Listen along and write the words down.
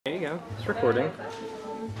you go. It's recording.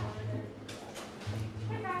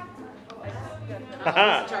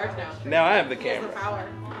 Haha. Now I have the camera.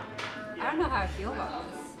 I don't know how I feel about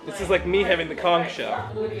this. This is like me having the Kong show.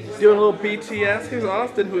 Doing a little BTS. Here's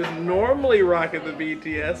Austin, who is normally rocking the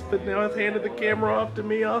BTS, but now has handed the camera off to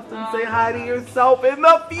me. Austin, say hi to yourself in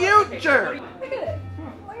the future!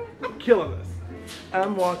 I'm killing this.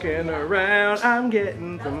 I'm walking around, I'm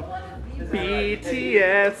getting some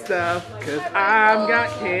BTS stuff, cause I've got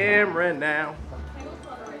camera now.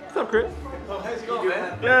 What's up, Chris? Oh, how's it going,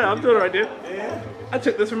 man? Yeah, I'm doing alright, dude. Yeah. I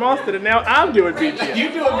took this from Austin and now I'm doing BTS. You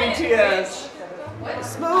doing BTS?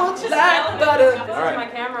 Smooth like butter. This is my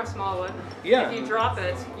camera, Smallwood. Yeah. If you drop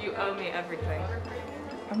it, you owe me everything.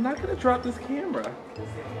 I'm not gonna drop this camera.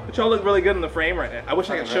 But y'all look really good in the frame right now. I wish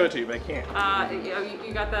I could show it to you, but I can't.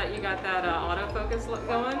 You got that autofocus look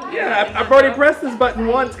going? Yeah, I've already pressed this button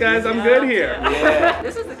once, guys. I'm good here. Yeah.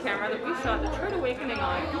 This is the camera that we shot Detroit Reawakening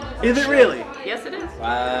on. Is it really? Yes, it is. Wow.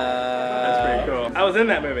 That's pretty cool. I was in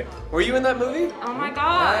that movie. Were you in that movie? Oh my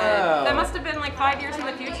god. Wow. That must have been like 5 years in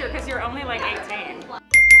the future because you're only like 18.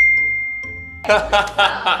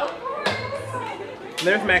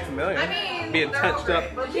 There's Maximilian being touched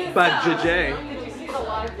up by JJ.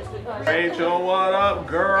 Rachel, what up,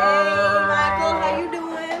 girl? Hey, Michael, how you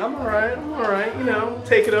doing? I'm alright, you know,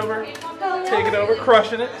 take it over,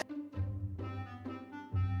 crushing it.